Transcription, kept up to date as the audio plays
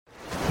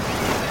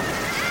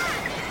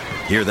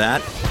Hear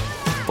that?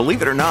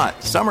 Believe it or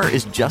not, summer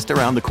is just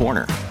around the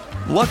corner.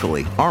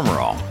 Luckily, Armor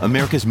All,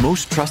 America's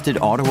most trusted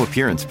auto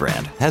appearance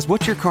brand, has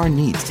what your car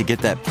needs to get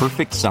that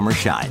perfect summer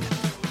shine.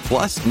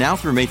 Plus, now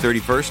through May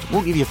 31st,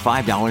 we'll give you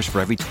 $5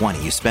 for every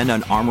 $20 you spend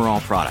on Armor All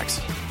products.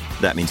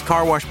 That means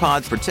car wash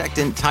pods,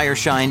 protectant, tire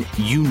shine,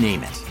 you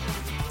name it.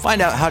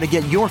 Find out how to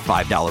get your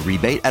 $5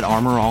 rebate at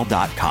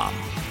armorall.com.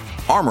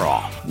 Armor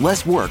All,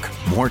 less work,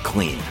 more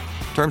clean.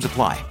 Terms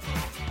apply.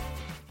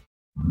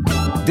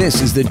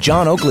 This is the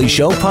John Oakley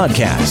Show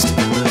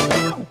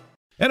podcast.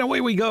 And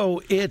away we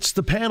go. It's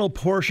the panel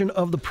portion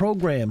of the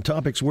program.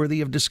 Topics worthy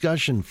of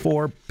discussion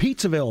for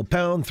Pizzaville,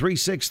 pound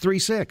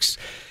 3636.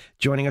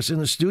 Joining us in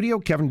the studio,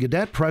 Kevin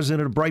Gaudet,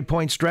 president of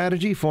Brightpoint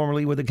Strategy,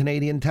 formerly with the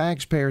Canadian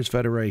Taxpayers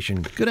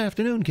Federation. Good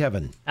afternoon,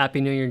 Kevin.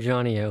 Happy New Year,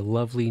 Johnny. A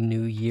lovely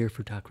new year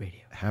for talk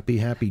radio.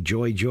 Happy,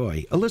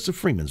 joy. Elissa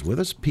Freeman's with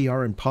us,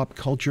 PR and pop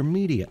culture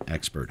media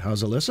expert.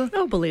 How's Elissa?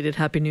 Oh, belated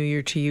Happy New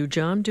Year to you,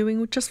 John.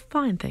 Doing just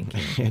fine, thank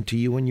you. And to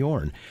you and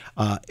yourn.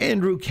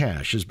 Andrew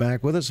Cash is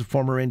back with us, a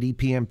former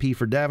NDP MP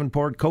for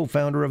Davenport,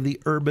 co-founder of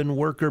the Urban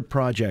Worker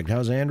Project.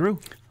 How's Andrew?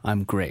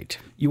 I'm great.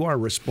 You are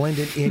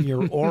resplendent in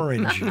your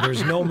orange.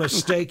 There's no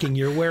mistaking.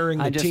 You're wearing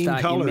the team colors.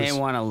 I just thought you may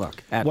want to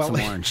look at some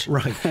orange.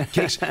 Right. In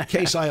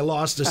case I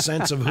lost a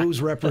sense of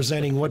who's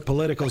representing what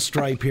political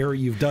stripe here.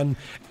 You've done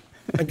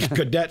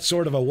Cadet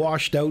sort of a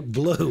washed out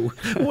blue.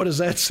 What does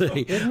that say?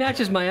 It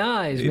matches my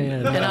eyes,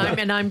 man.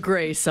 And I'm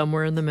gray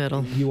somewhere in the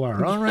middle. You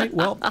are. All right.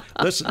 Well,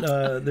 listen,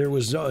 there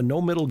was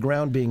no middle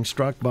ground being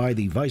struck by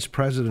the vice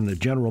president of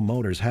General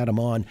Motors. Had him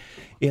on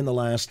in the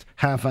last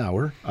half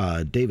hour,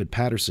 David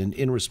Patterson,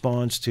 in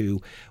response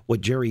to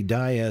what Jerry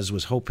Diaz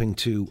was hoping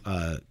to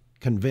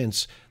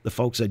convince the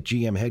folks at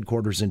GM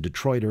headquarters in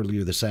Detroit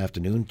earlier this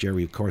afternoon.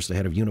 Jerry, of course, the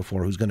head of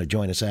Unifor, who's going to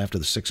join us after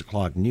the 6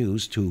 o'clock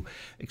news to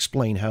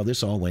explain how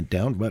this all went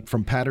down. But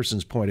from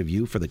Patterson's point of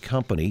view for the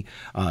company,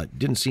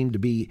 didn't seem to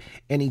be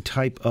any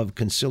type of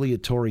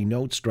conciliatory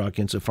note struck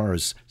insofar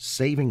as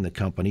saving the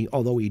company,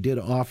 although he did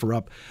offer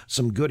up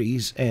some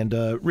goodies. And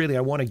really,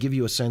 I want to give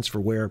you a sense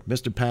for where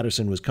Mr.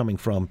 Patterson was coming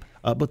from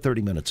about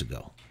 30 minutes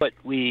ago. What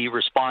we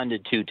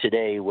responded to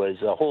today was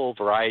a whole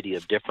variety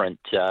of different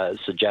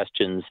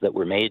suggestions that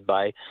were made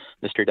by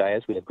Mr.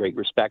 Diaz. We have great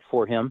respect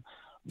for him.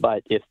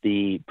 But if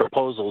the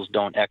proposals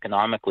don't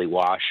economically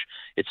wash,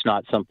 it's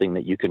not something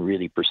that you can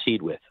really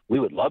proceed with.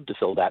 We would love to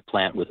fill that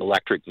plant with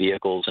electric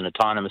vehicles and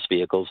autonomous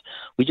vehicles.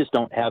 We just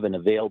don't have an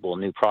available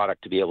new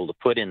product to be able to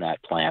put in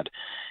that plant.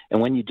 And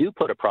when you do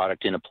put a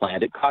product in a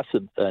plant, it costs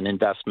an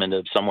investment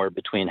of somewhere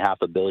between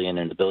 $500 million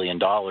and $1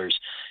 billion,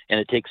 and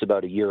it takes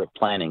about a year of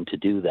planning to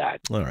do that.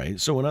 All right.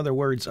 So in other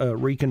words,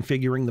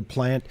 reconfiguring the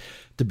plant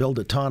to build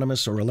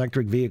autonomous or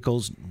electric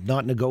vehicles,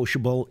 not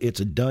negotiable. It's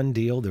a done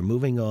deal. They're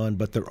moving on,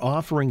 but they're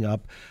offering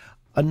up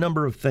a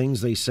number of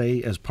things, they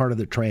say, as part of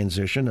the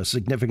transition: a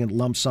significant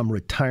lump sum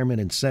retirement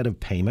incentive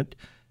payment,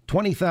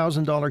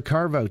 $20,000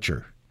 car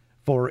voucher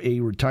for a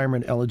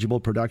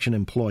retirement-eligible production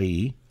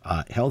employee.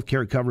 Health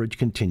care coverage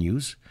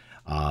continues.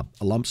 A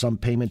lump sum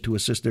payment to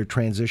assist their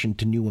transition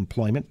to new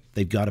employment.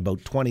 They've got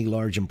about 20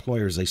 large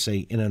employers, they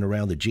say, in and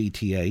around the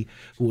GTA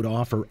who would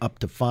offer up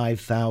to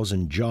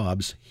 5,000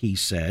 jobs, he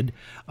said,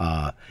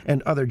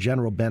 and other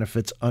general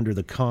benefits under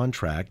the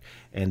contract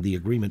and the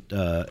agreement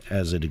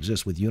as it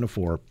exists with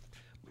Unifor.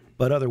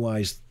 But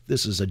otherwise,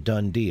 this is a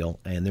done deal,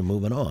 and they're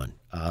moving on.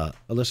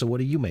 Elissa, what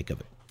do you make of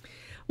it?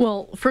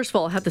 Well, first of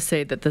all, I have to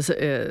say that the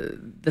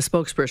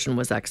spokesperson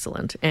was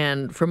excellent.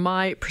 And from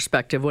my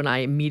perspective, when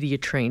I media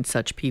train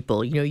such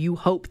people, you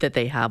hope that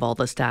they have all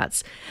the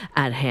stats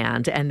at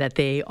hand and that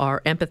they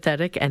are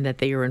empathetic and that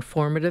they are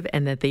informative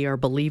and that they are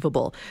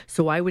believable.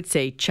 So I would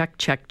say check,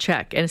 check,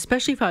 check. And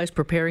especially if I was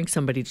preparing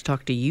somebody to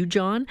talk to you,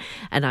 John,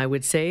 and I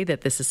would say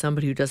that this is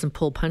somebody who doesn't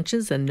pull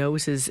punches and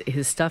knows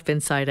his stuff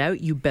inside out,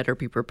 you better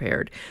be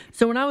prepared.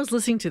 So when I was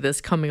listening to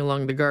this coming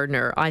along the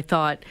Gardner, I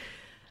thought,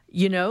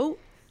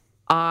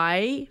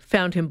 I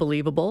found him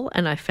believable,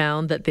 and I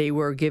found that they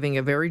were giving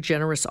a very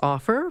generous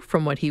offer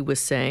from what he was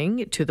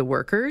saying to the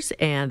workers,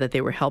 and that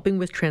they were helping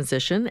with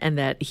transition, and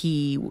that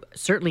he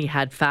certainly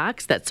had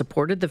facts that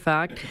supported the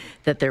fact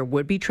that there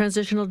would be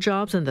transitional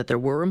jobs and that there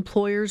were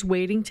employers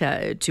waiting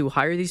to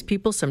hire these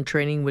people. Some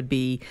training would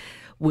be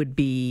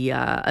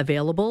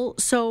available.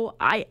 So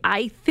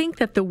I think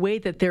that the way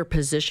that they're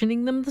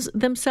positioning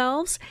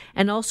themselves,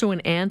 and also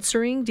in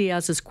answering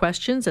Diaz's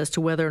questions as to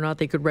whether or not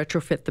they could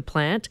retrofit the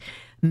plant,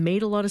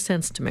 made a lot of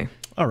sense to me.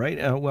 All right.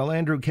 Well,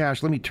 Andrew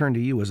Cash, let me turn to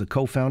you as a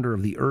co-founder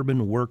of the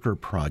Urban Worker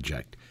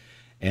Project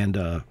and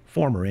a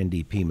former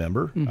NDP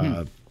member.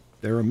 Mm-hmm.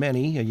 There are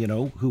many,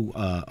 who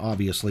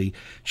obviously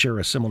share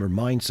a similar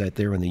mindset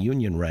there in the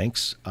union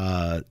ranks.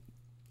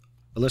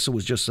 Elissa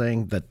was just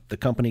saying that the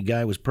company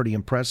guy was pretty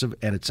impressive,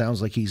 and it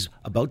sounds like he's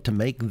about to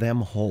make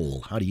them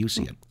whole. How do you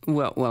see it?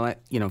 Well,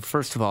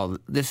 first of all,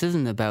 this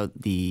isn't about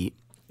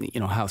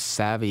how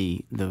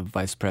savvy the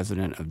vice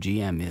president of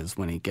GM is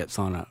when he gets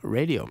on a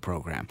radio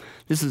program.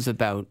 This is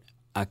about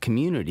a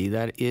community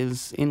that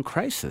is in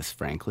crisis,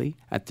 frankly,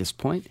 at this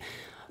point.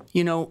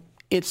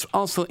 it's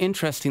also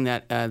interesting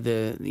that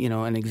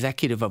an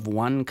executive of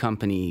one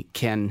company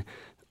can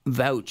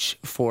vouch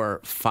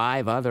for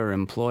 5 other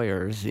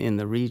employers in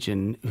the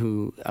region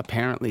who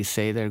apparently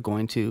say they're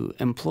going to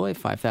employ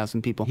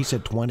 5,000 people. He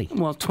said 20.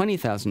 Well,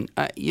 20,000.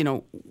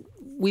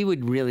 We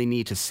would really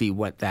need to see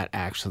what that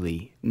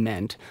actually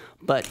meant.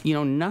 But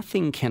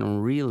nothing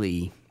can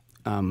really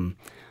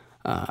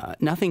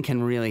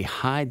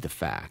hide the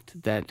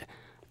fact that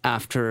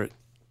after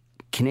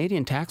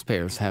Canadian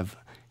taxpayers have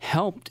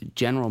helped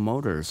General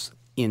Motors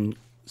in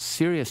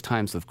serious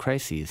times of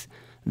crises,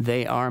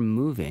 they are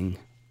moving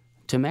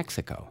to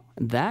Mexico.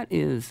 That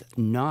is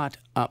not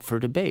up for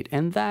debate,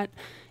 and that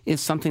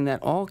is something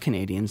that all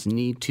Canadians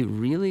need to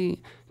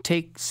really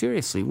take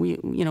seriously.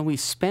 We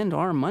spend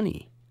our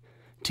money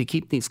to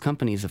keep these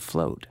companies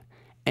afloat,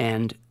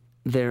 and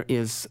there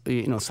is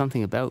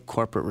something about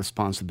corporate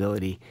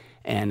responsibility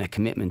and a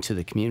commitment to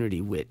the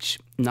community which,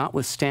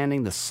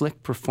 notwithstanding the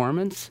slick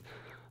performance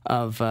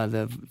of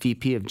the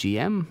VP of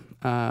GM,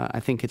 I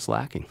think it's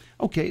lacking.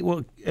 Okay,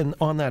 well, and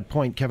on that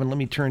point, Kevin, let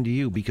me turn to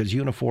you, because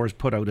Unifor has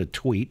put out a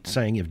tweet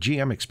saying if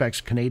GM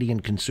expects Canadian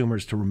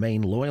consumers to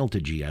remain loyal to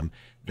GM,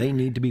 they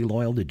need to be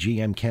loyal to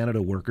GM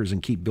Canada workers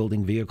and keep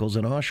building vehicles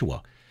in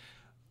Oshawa.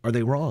 Are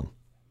they wrong?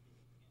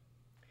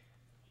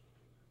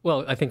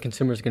 Well, I think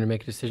consumers are going to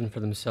make a decision for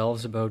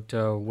themselves about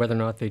whether or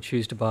not they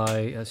choose to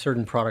buy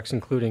certain products,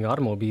 including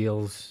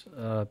automobiles,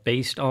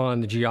 based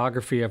on the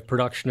geography of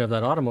production of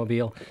that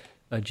automobile.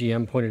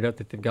 GM pointed out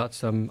that they've got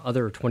some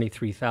other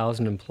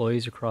 23,000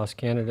 employees across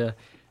Canada.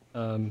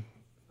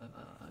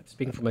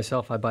 Speaking for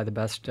myself, I buy the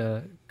best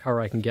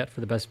car I can get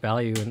for the best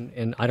value,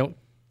 and I don't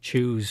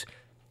choose,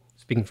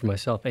 speaking for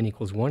myself, N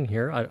equals 1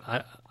 here.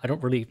 I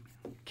don't really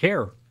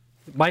care.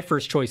 My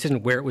first choice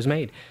isn't where it was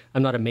made.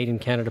 I'm not a made in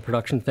Canada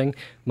production thing.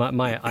 My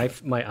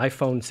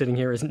iPhone sitting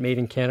here isn't made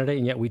in Canada,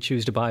 and yet we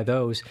choose to buy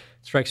those. It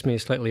strikes me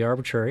as slightly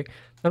arbitrary.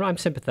 And I'm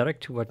sympathetic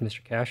to what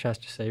Mr. Cash has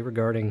to say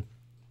regarding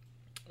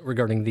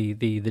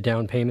the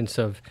down payments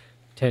of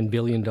 $10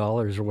 billion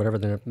or whatever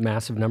the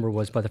massive number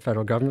was by the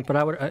federal government.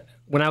 But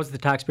when I was at the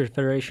Taxpayers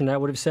Federation, I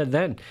would have said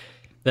then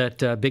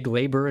that big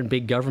labor and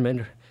big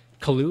government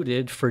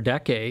colluded for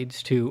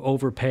decades to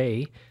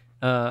overpay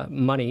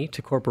money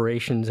to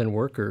corporations and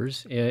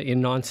workers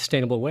in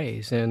non-sustainable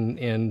ways.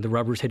 And the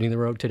rubber's hitting the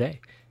road today.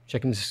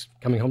 Chicken's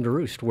coming home to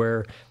roost,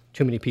 where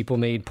too many people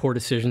made poor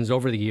decisions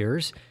over the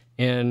years.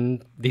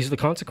 And these are the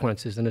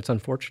consequences, and it's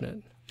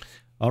unfortunate.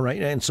 All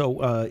right, and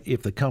so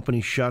if the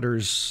company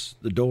shutters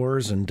the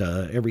doors and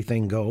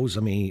everything goes,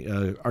 I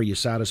mean, are you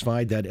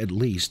satisfied that at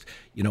least,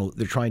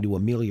 they're trying to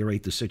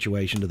ameliorate the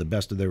situation to the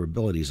best of their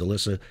abilities?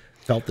 Elissa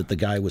felt that the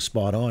guy was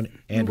spot on,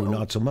 Andrew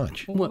not so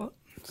much. Well,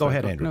 go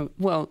ahead, Andrew. No,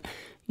 well,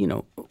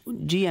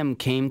 GM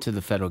came to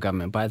the federal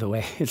government. By the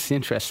way, it's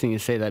interesting to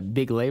say that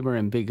big labor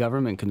and big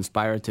government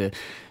conspired to,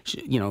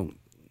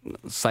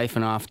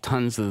 siphon off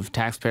tons of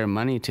taxpayer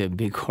money to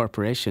big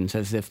corporations,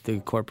 as if the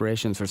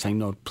corporations are saying,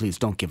 no, please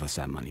don't give us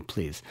that money,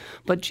 please.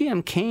 But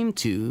GM came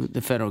to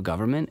the federal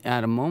government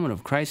at a moment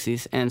of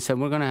crisis and said,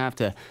 we're going to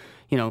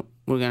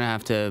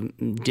have to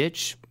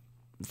ditch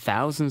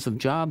thousands of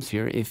jobs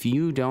here if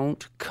you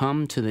don't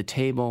come to the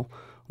table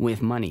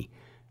with money.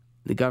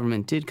 The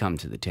government did come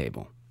to the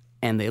table,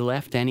 and they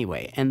left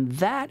anyway. And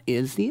that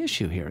is the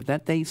issue here,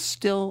 that they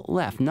still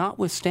left,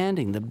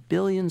 notwithstanding the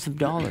billions of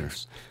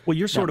dollars. Well,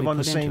 you're sort of on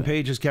the same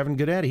page as Kevin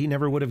Gaudet. He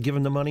never would have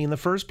given the money in the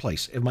first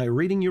place. Am I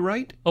reading you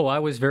right? Oh, I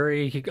was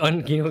very,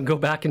 go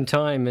back in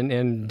time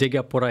and dig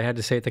up what I had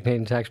to say at the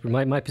Canadian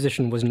Taxpayers. My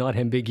position was not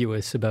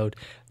ambiguous about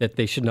that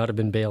they should not have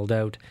been bailed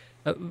out.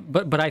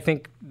 But I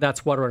think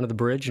that's water under the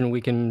bridge, and we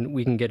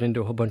can get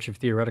into a whole bunch of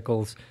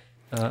theoreticals.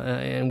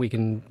 And we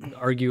can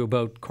argue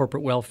about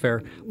corporate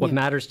welfare. What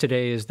matters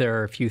today is there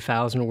are a few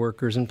thousand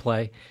workers in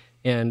play.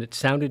 And it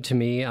sounded to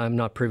me, I'm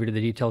not privy to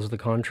the details of the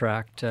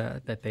contract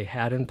that they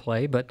had in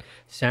play, but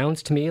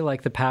sounds to me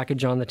like the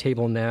package on the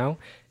table now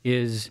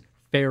is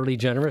fairly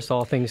generous,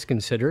 all things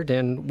considered.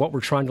 And what we're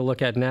trying to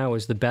look at now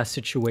is the best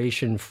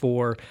situation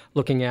for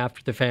looking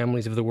after the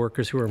families of the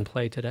workers who are in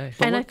play today.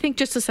 And I think,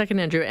 just a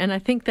second, Andrew, and I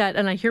think that,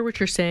 and I hear what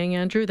you're saying,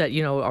 Andrew, that,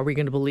 are we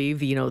going to believe,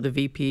 the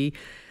VP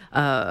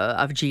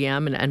of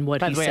GM and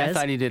what he says? By the way, I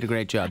thought he did a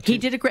great job, too. He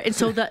did a great, and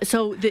so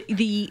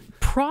the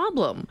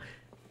problem,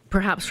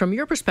 perhaps from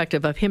your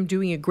perspective of him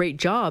doing a great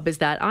job, is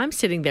that I'm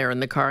sitting there in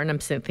the car and I'm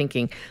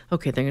thinking,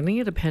 okay, they're going to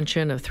get a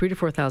pension of $3,000 to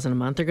 $4,000 a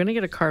month. They're going to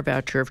get a car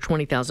voucher of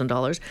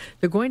 $20,000.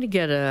 They're going to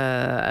get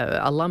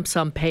a lump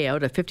sum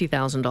payout of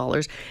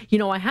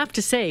 $50,000. I have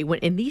to say, when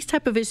in these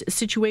type of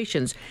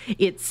situations,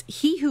 it's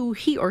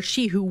he or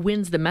she who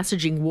wins the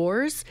messaging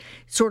wars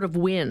sort of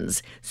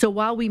wins. So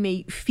while we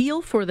may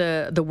feel for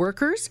the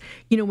workers,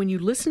 when you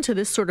listen to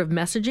this sort of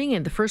messaging,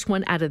 and the first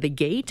one out of the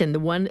gate, and the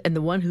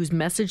one whose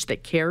message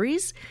that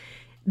carries,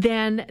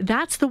 then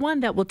that's the one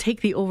that will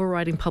take the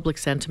overriding public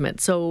sentiment.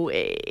 So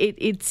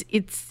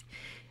it's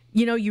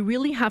you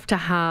really have to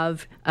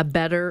have a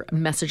better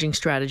messaging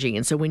strategy.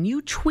 And so when you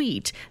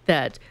tweet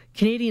that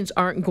Canadians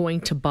aren't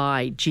going to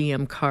buy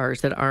GM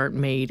cars that aren't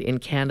made in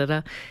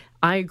Canada,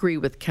 I agree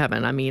with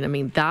Kevin. I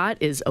mean,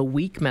 that is a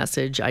weak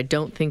message. I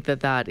don't think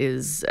that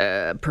is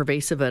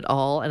pervasive at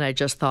all, and I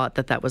just thought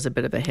that was a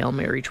bit of a Hail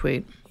Mary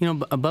tweet.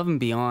 Above and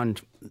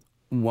beyond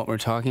what we're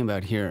talking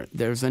about here,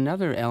 there's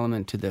another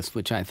element to this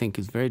which I think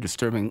is very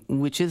disturbing,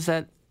 which is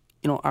that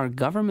our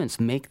governments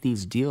make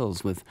these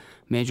deals with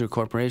major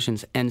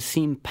corporations and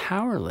seem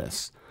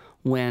powerless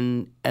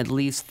when at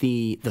least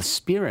the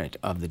spirit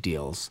of the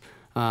deals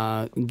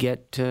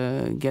get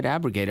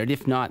abrogated,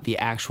 if not the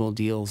actual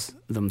deals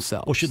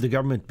themselves. Well, should the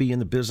government be in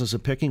the business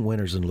of picking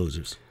winners and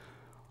losers?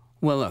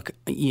 Well, look,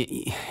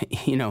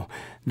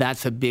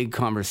 that's a big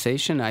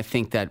conversation. I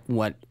think that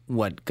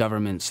what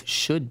governments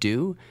should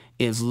do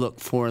is look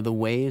for the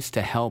ways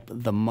to help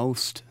the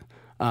most,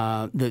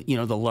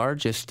 the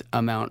largest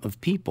amount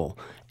of people,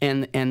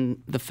 and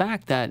the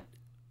fact that,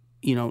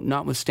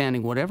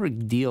 notwithstanding whatever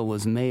deal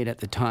was made at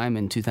the time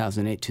in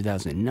 2008,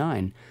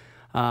 2009.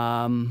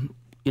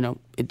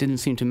 It didn't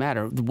seem to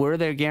matter. Were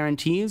there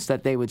guarantees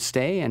that they would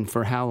stay, and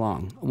for how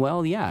long?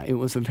 Well, yeah, it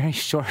was a very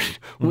short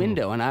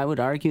window, and I would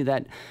argue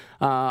that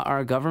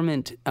our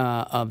government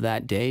of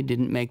that day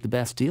didn't make the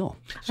best deal.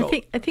 So,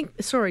 I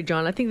think. Sorry,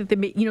 John. I think that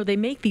they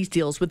make these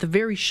deals with a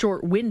very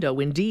short window,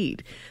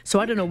 indeed. So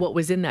I don't know what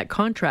was in that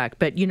contract,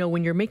 but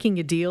when you're making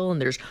a deal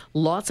and there's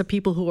lots of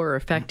people who are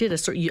affected,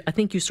 I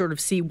think you sort of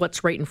see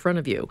what's right in front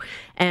of you,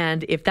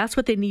 and if that's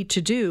what they need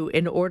to do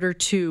in order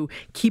to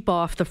keep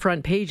off the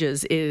front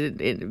pages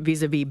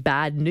vis-a-vis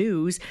bad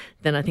news,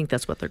 then I think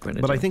that's what they're going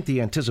to do. But I think the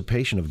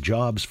anticipation of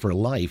jobs for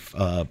life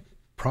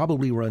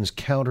probably runs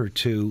counter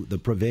to the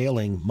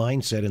prevailing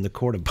mindset in the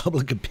court of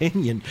public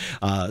opinion.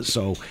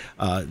 So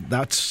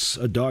that's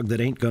a dog that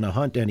ain't going to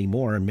hunt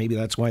anymore, and maybe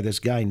that's why this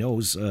guy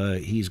knows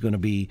he's going to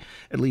be,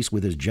 at least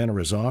with his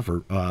generous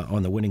offer,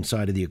 on the winning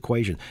side of the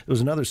equation. There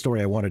was another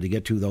story I wanted to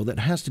get to, though, that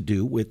has to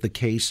do with the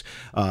case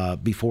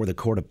before the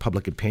court of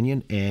public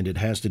opinion, and it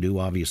has to do,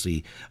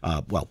 obviously,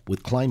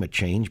 with climate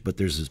change, but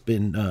there's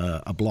been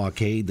a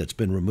blockade that's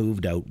been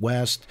removed out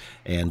west,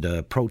 and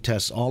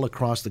protests all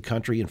across the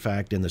country, in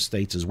fact, in the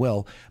States as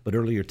well. But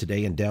earlier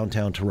today in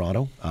downtown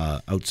Toronto,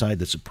 outside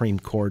the Supreme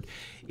Court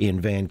in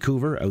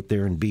Vancouver, out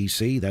there in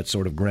BC, that's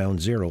sort of ground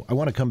zero. I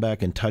want to come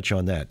back and touch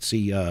on that,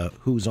 see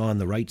who's on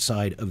the right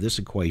side of this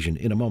equation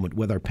in a moment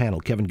with our panel,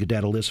 Kevin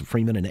Gaudet, Elissa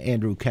Freeman, and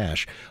Andrew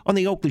Cash, on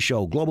The Oakley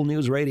Show, Global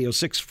News Radio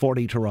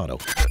 640 Toronto.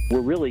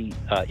 We're really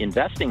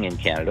investing in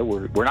Canada.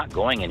 We're not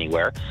going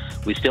anywhere.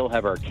 We still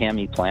have our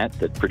Cami plant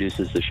that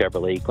produces the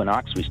Chevrolet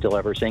Equinox. We still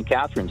have our St.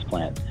 Catharines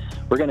plant.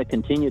 We're going to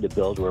continue to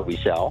build where we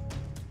sell.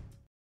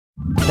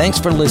 Thanks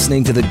for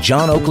listening to the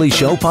John Oakley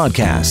Show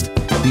podcast.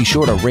 Be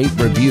sure to rate,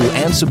 review,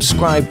 and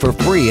subscribe for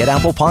free at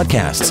Apple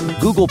Podcasts,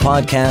 Google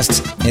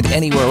Podcasts, and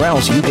anywhere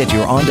else you get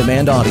your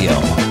on-demand audio.